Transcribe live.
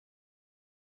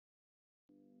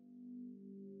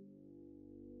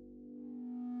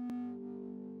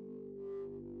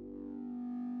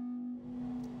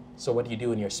So what do you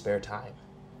do in your spare time?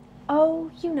 Oh,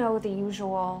 you know the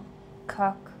usual.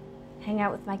 Cook, hang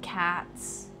out with my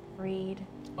cats, read.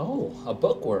 Oh, a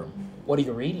bookworm. What are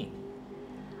you reading?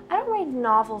 I don't read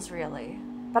novels really,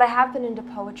 but I have been into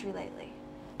poetry lately.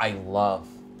 I love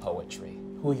poetry.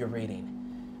 Who are you reading?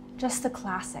 Just the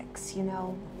classics, you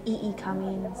know, E.E.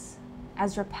 Cummings,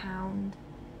 Ezra Pound,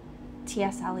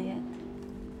 T.S. Eliot.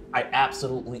 I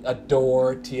absolutely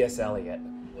adore T.S. Eliot.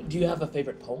 Do you have a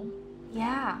favorite poem?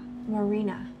 Yeah,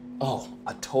 Marina. Oh,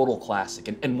 a total classic,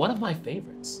 and one of my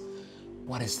favorites.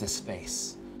 What is this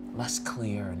face? Less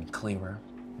clear and clearer.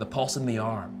 The pulse in the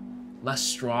arm. Less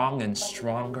strong and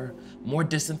stronger. More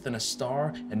distant than a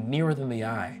star and nearer than the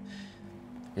eye.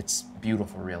 It's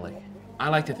beautiful, really. I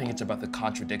like to think it's about the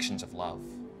contradictions of love.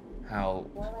 How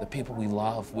the people we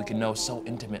love, we can know so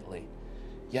intimately,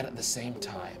 yet at the same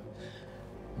time,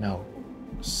 know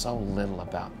so little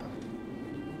about them.